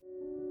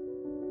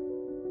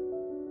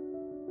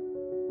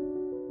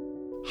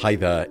Hi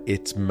there,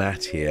 it's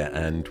Matt here,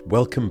 and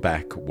welcome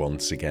back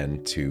once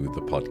again to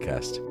the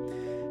podcast.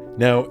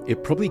 Now,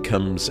 it probably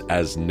comes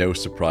as no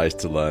surprise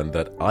to learn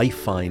that I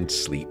find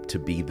sleep to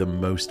be the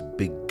most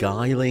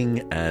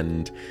beguiling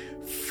and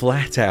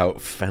flat-out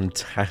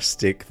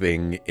fantastic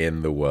thing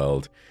in the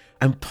world.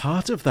 And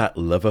part of that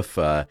love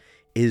affair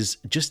is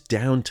just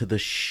down to the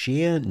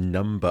sheer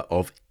number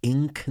of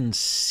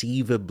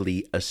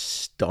inconceivably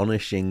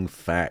astonishing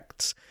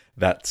facts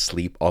that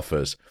sleep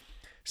offers.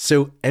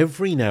 So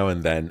every now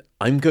and then,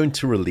 I'm going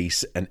to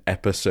release an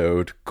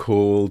episode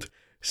called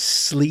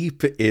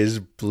Sleep is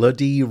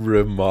Bloody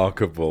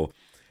Remarkable.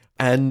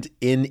 And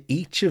in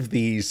each of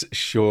these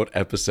short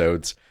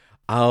episodes,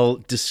 I'll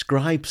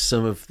describe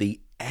some of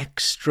the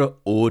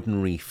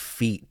extraordinary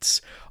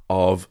feats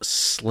of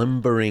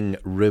slumbering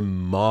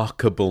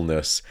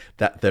remarkableness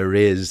that there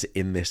is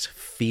in this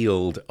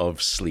field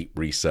of sleep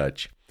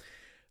research.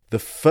 The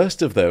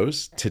first of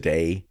those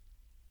today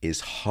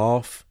is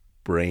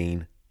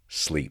half-brain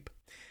sleep.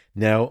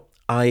 Now,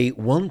 I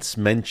once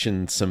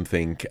mentioned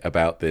something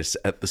about this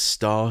at the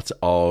start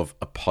of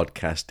a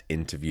podcast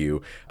interview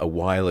a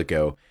while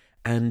ago,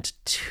 and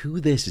to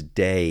this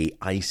day,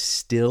 I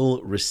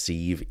still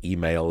receive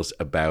emails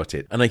about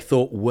it. And I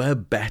thought, where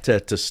better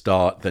to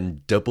start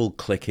than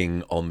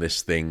double-clicking on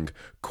this thing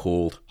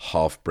called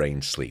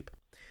half-brain sleep.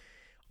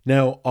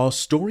 Now, our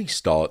story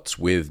starts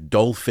with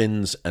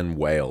dolphins and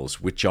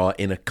whales, which are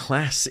in a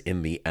class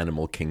in the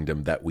animal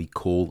kingdom that we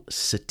call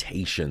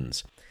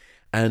cetaceans.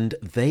 And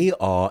they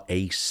are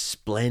a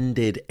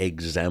splendid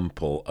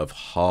example of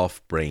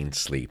half-brain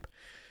sleep.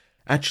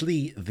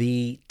 Actually,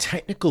 the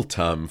technical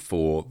term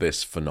for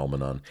this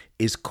phenomenon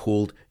is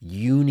called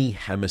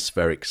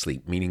unihemispheric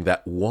sleep, meaning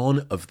that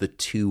one of the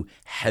two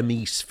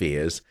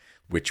hemispheres,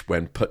 which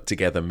when put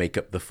together make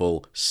up the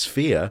full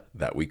sphere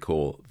that we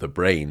call the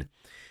brain,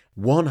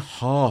 one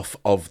half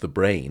of the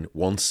brain,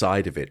 one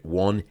side of it,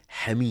 one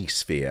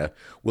hemisphere,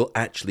 will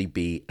actually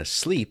be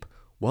asleep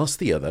whilst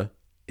the other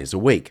is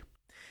awake.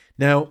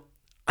 Now,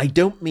 I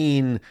don't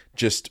mean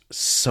just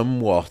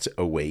somewhat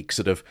awake,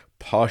 sort of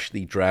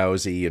partially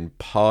drowsy and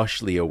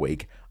partially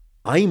awake.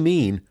 I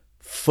mean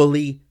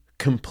fully,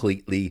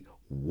 completely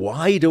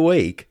wide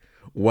awake,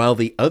 while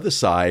the other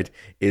side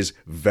is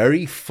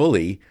very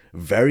fully,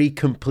 very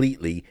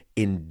completely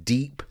in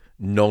deep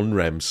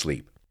non-REM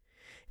sleep.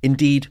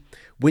 Indeed,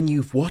 when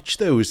you've watched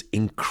those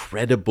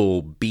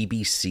incredible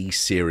BBC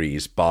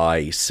series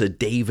by Sir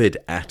David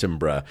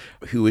Attenborough,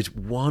 who is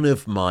one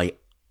of my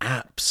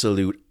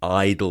absolute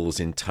idols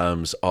in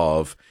terms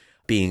of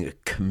being a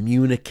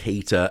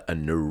communicator, a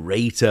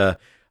narrator,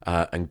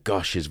 and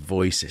gosh, his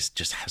voice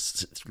just has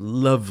this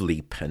lovely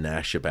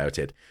panache about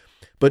it.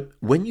 But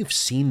when you've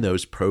seen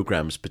those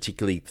programs,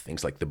 particularly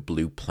things like The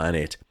Blue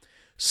Planet,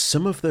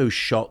 some of those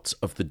shots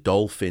of the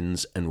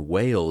dolphins and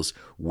whales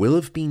will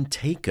have been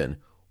taken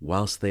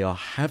whilst they are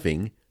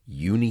having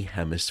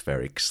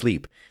unihemispheric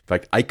sleep. In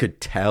fact, I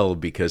could tell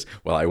because,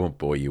 well, I won't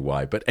bore you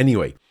why, but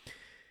anyway,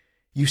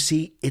 you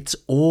see, it's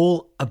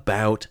all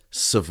about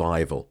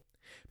survival,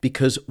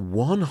 because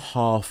one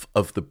half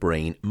of the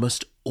brain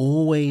must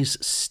always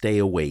stay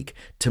awake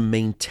to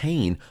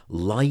maintain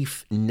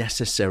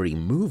life-necessary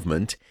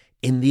movement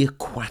in the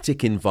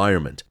aquatic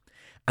environment.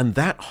 And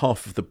that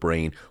half of the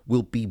brain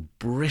will be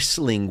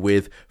bristling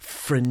with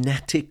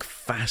frenetic,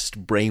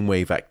 fast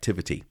brainwave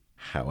activity.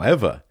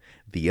 However,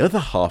 the other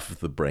half of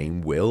the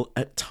brain will,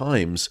 at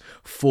times,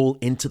 fall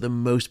into the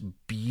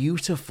most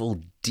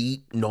beautiful,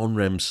 deep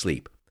non-REM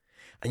sleep.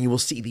 And you will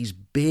see these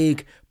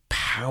big,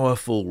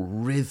 powerful,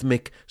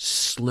 rhythmic,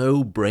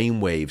 slow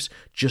brainwaves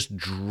just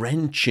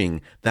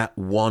drenching that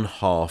one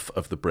half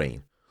of the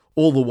brain.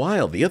 All the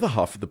while, the other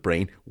half of the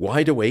brain,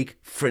 wide awake,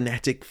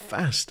 frenetic,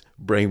 fast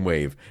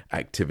brainwave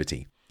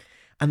activity.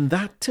 And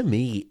that, to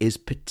me, is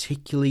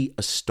particularly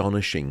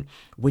astonishing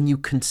when you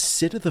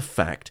consider the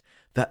fact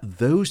that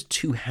those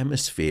two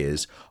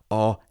hemispheres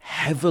are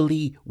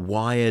heavily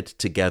wired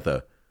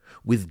together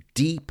with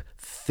deep,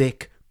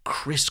 thick,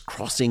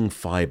 crisscrossing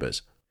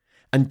fibers.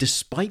 And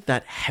despite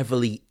that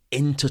heavily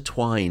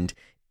intertwined,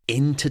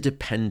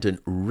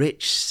 interdependent,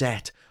 rich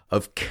set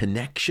of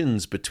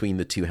connections between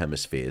the two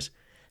hemispheres,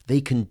 they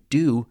can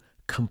do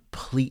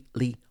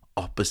completely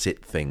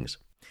opposite things.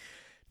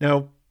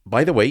 Now,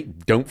 by the way,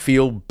 don't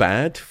feel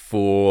bad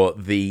for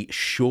the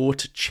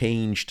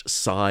short-changed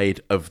side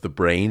of the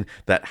brain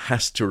that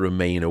has to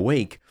remain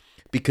awake,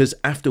 because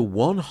after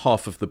one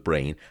half of the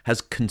brain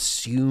has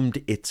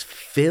consumed its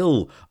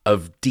fill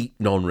of deep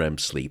non-REM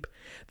sleep,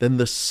 then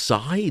the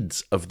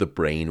sides of the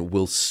brain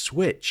will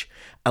switch,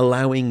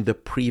 allowing the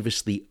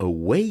previously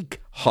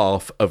awake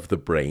half of the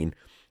brain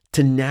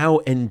to now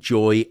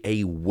enjoy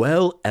a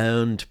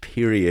well-earned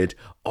period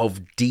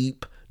of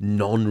deep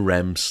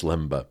non-REM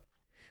slumber.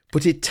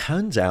 But it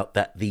turns out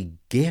that the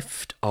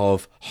gift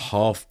of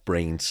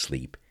half-brain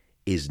sleep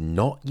is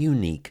not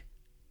unique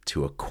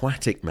to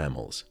aquatic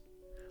mammals.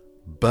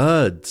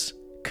 Birds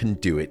can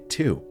do it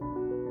too.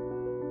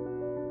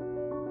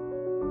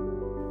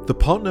 The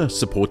partner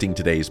supporting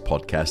today's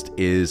podcast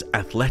is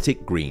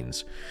Athletic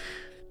Greens.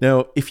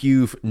 Now, if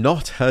you've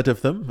not heard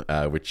of them,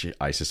 which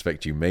I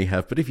suspect you may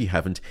have, but if you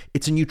haven't,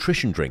 it's a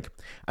nutrition drink,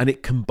 and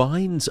it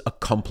combines a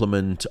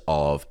complement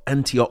of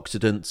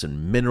antioxidants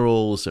and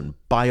minerals and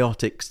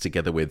biotics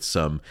together with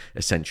some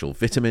essential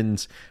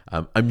vitamins.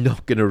 I'm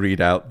not going to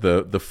read out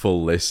the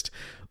full list.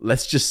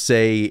 Let's just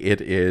say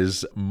it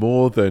is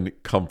more than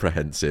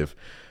comprehensive.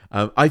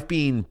 I've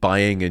been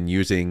buying and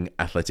using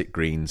Athletic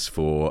Greens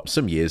for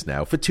some years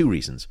now for two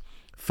reasons.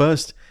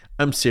 First,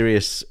 I'm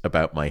serious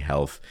about my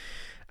health.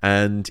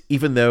 And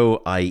even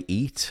though I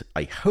eat,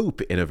 I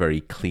hope, in a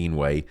very clean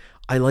way,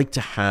 I like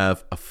to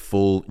have a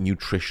full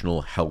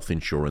nutritional health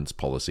insurance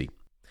policy.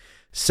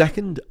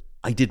 Second,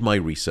 I did my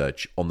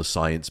research on the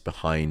science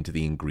behind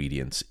the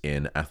ingredients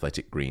in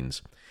Athletic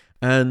Greens,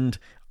 and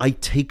I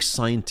take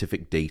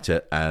scientific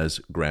data as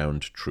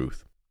ground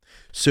truth.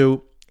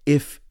 So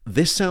if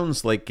this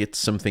sounds like it's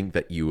something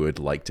that you would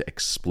like to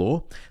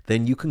explore,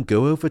 then you can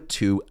go over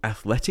to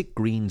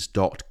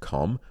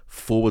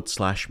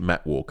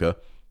athleticgreens.com/Matt Walker,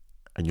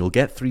 and you'll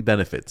get 3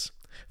 benefits.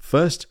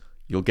 First,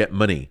 you'll get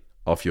money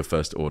off your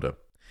first order.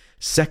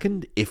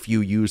 Second, if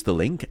you use the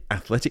link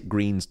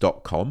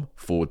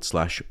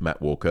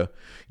athleticgreens.com/Matt Walker,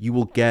 you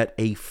will get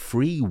a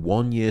free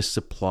 1-year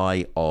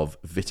supply of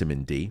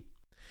vitamin D.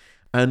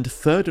 And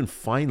third and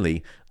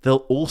finally,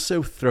 they'll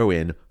also throw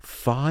in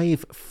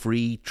 5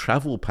 free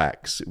travel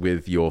packs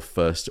with your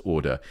first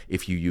order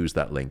if you use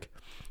that link.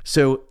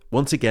 So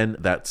once again,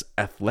 that's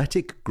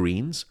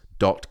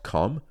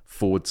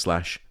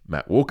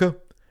athleticgreens.com/Matt Walker.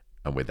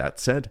 And with that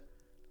said,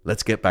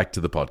 let's get back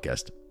to the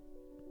podcast.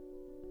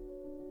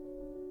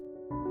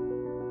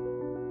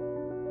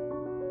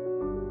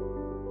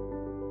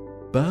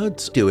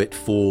 Birds do it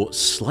for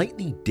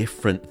slightly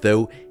different,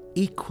 though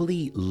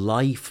equally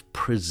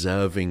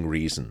life-preserving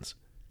reasons.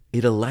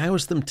 It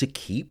allows them to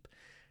keep,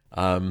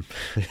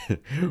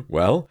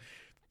 well,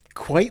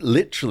 quite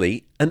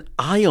literally, an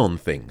eye on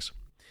things.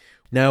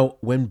 Now,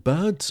 when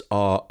birds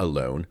are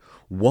alone,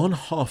 one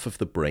half of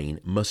the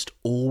brain must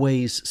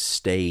always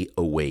stay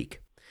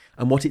awake.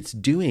 And what it's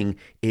doing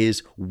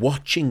is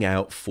watching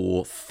out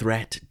for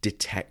threat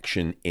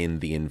detection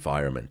in the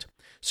environment.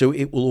 So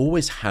it will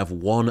always have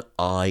one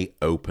eye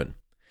open.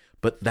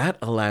 But that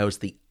allows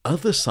the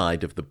other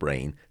side of the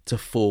brain to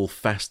fall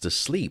fast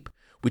asleep,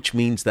 which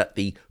means that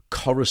the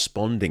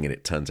corresponding, and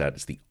it turns out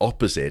it's the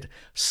opposite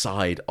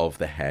side of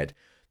the head,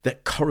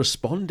 that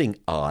corresponding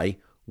eye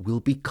will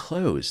be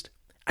closed.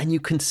 And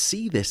you can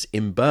see this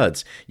in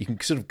birds. You can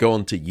sort of go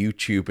onto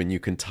YouTube and you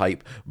can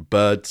type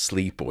bird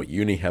sleep or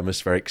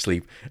unihemispheric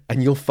sleep,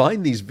 and you'll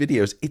find these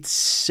videos. It's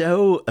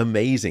so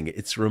amazing.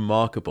 It's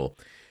remarkable.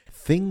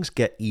 Things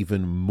get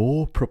even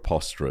more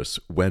preposterous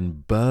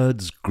when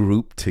birds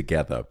group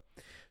together.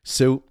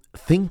 So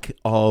think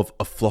of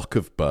a flock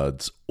of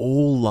birds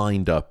all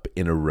lined up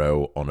in a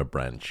row on a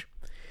branch.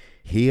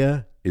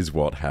 Here is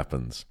what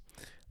happens.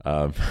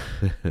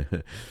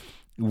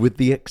 With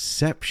the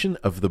exception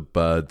of the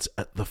birds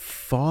at the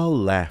far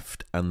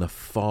left and the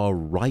far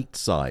right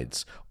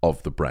sides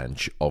of the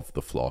branch of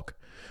the flock,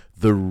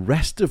 the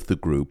rest of the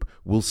group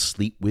will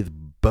sleep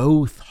with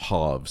both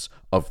halves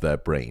of their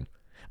brain,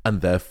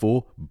 and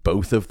therefore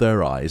both of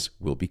their eyes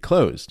will be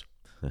closed.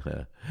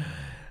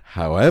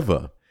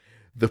 However,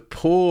 the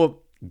poor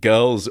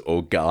girls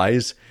or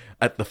guys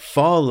at the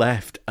far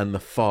left and the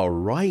far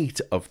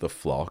right of the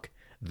flock,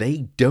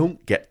 they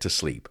don't get to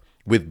sleep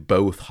with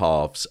both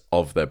halves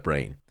of their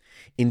brain.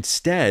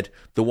 Instead,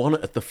 the one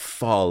at the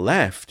far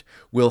left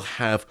will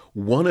have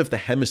one of the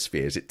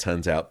hemispheres, it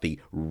turns out the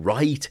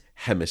right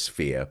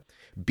hemisphere,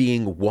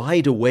 being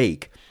wide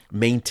awake,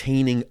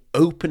 maintaining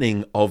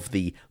opening of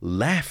the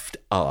left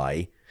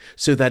eye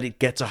so that it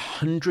gets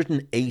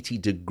 180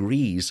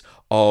 degrees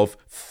of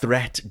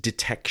threat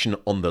detection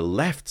on the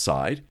left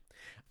side,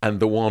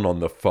 and the one on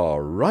the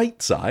far right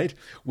side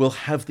will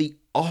have the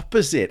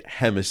opposite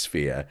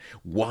hemisphere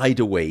wide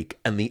awake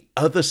and the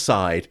other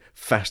side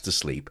fast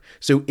asleep.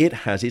 So it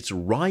has its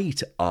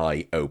right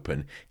eye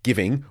open,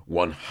 giving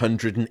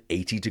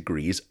 180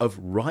 degrees of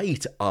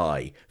right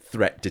eye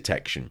threat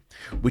detection,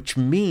 which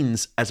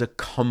means as a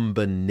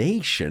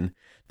combination,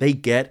 they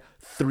get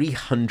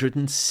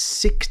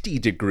 360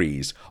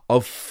 degrees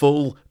of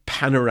full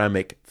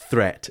panoramic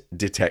threat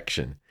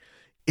detection.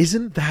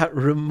 Isn't that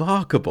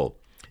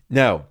remarkable?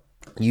 Now,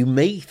 you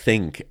may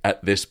think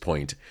at this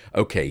point,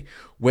 okay,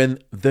 when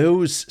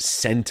those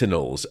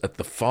sentinels at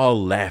the far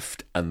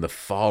left and the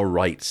far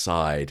right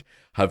side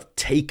have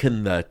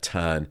taken their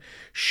turn,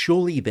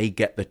 surely they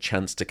get the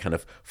chance to kind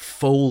of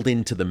fold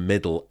into the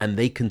middle and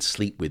they can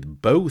sleep with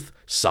both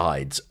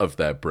sides of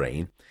their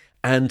brain,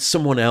 and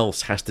someone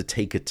else has to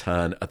take a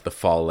turn at the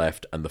far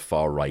left and the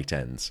far right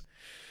ends.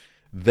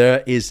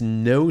 There is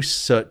no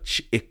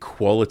such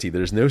equality,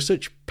 there is no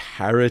such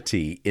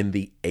parity in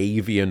the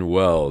avian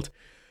world.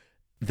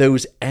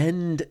 Those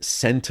end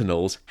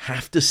sentinels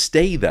have to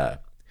stay there.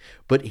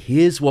 But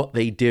here's what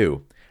they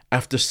do.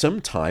 After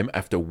some time,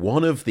 after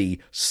one of the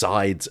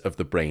sides of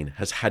the brain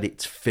has had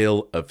its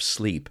fill of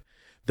sleep,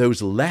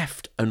 those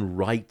left and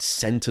right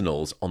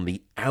sentinels on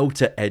the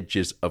outer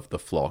edges of the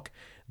flock,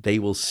 they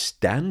will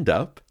stand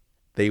up,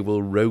 they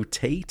will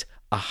rotate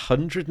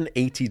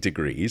 180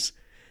 degrees,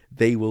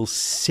 they will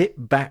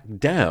sit back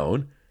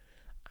down,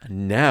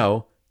 and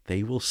now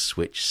they will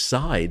switch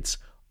sides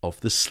of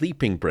the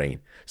sleeping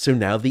brain. So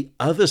now the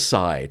other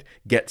side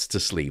gets to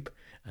sleep,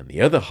 and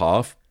the other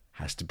half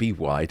has to be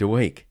wide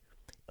awake.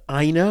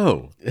 I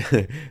know.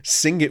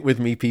 Sing it with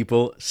me,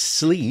 people.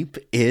 Sleep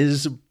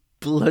is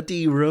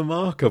bloody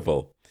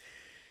remarkable.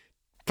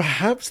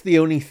 Perhaps the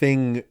only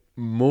thing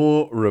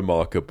more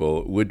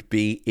remarkable would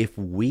be if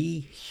we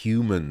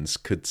humans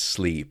could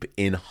sleep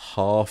in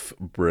half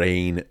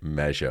brain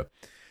measure.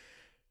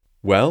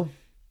 Well,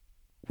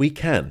 we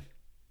can.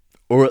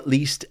 Or at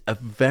least a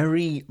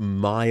very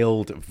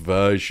mild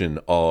version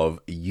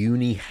of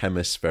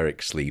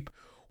unihemispheric sleep,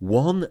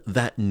 one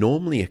that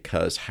normally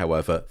occurs,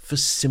 however, for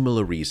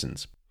similar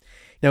reasons.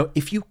 Now,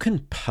 if you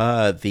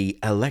compare the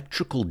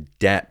electrical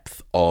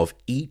depth of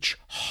each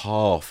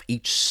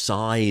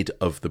side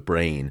of the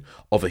brain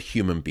of a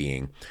human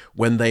being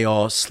when they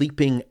are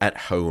sleeping at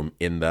home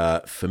in their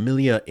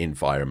familiar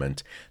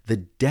environment, the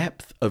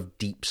depth of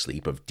deep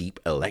sleep, of deep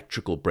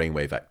electrical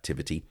brainwave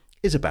activity,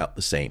 is about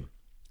the same.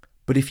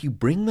 But if you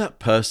bring that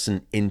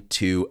person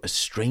into a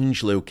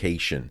strange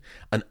location,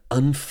 an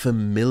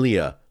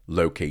unfamiliar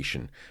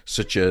location,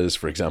 such as,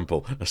 for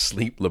example, a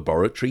sleep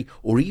laboratory,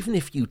 or even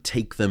if you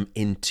take them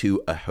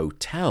into a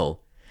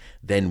hotel,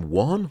 then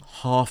one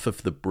half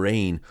of the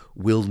brain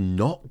will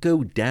not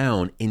go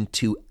down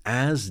into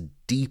as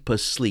deep a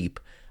sleep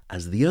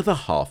as the other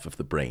half of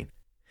the brain,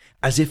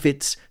 as if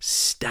it's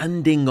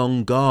standing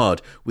on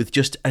guard with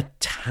just a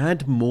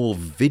tad more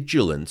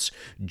vigilance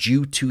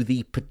due to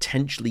the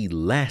potentially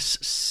less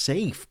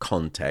safe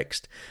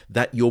context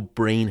that your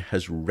brain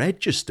has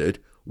registered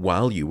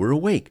while you were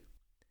awake.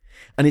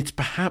 And it's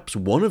perhaps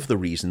one of the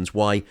reasons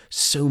why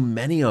so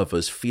many of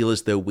us feel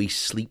as though we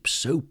sleep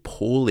so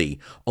poorly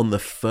on the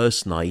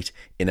first night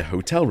in a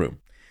hotel room.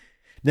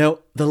 Now,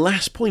 the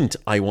last point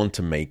I want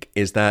to make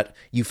is that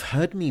you've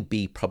heard me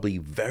be probably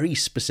very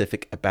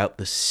specific about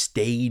the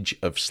stage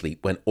of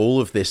sleep when all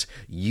of this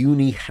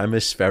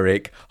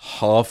unihemispheric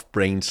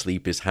half-brain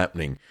sleep is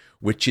happening,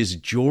 which is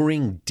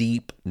during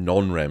deep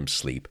non-REM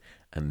sleep,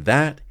 and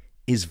that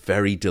is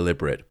very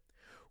deliberate.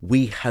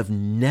 We have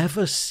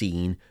never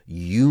seen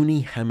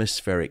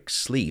unihemispheric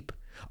sleep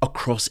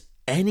across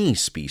any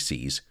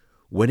species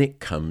when it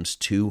comes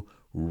to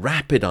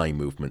rapid eye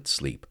movement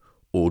sleep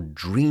or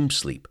dream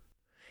sleep.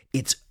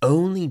 It's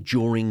only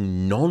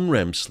during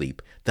non-REM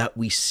sleep that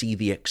we see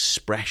the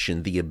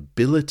expression, the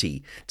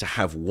ability to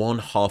have one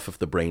half of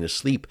the brain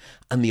asleep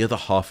and the other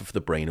half of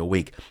the brain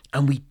awake.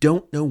 And we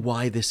don't know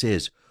why this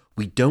is.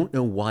 We don't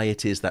know why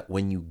it is that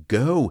when you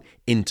go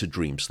into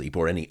dream sleep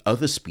or any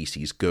other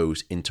species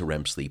goes into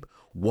REM sleep,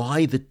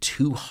 why the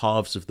two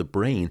halves of the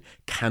brain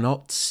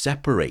cannot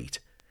separate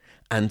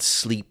and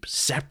sleep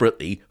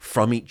separately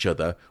from each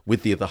other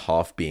with the other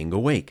half being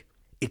awake.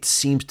 It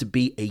seems to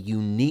be a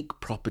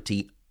unique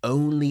property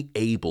only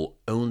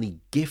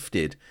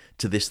gifted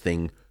to this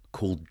thing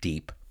called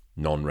deep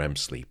non-REM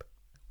sleep.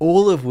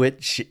 All of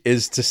which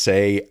is to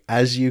say,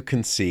 as you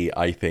can see,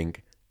 I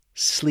think,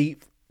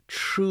 sleep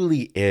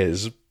truly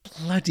is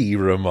bloody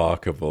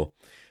remarkable.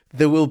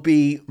 There will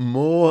be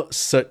more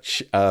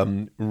such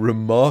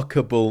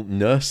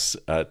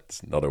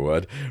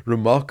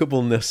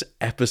remarkableness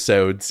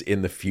episodes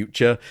in the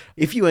future.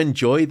 If you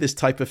enjoy this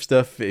type of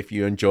stuff, if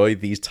you enjoy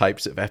these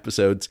types of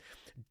episodes,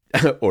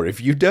 or if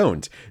you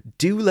don't,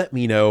 do let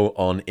me know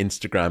on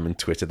Instagram and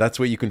Twitter. That's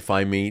where you can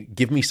find me.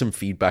 Give me some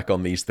feedback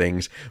on these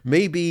things.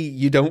 Maybe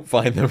you don't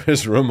find them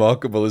as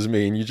remarkable as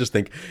me and you just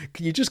think,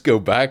 can you just go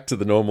back to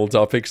the normal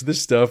topics? This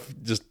stuff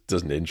just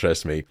doesn't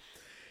interest me.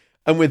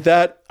 And with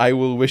that, I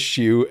will wish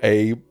you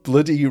a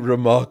bloody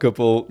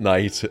remarkable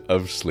night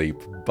of sleep.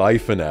 Bye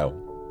for now.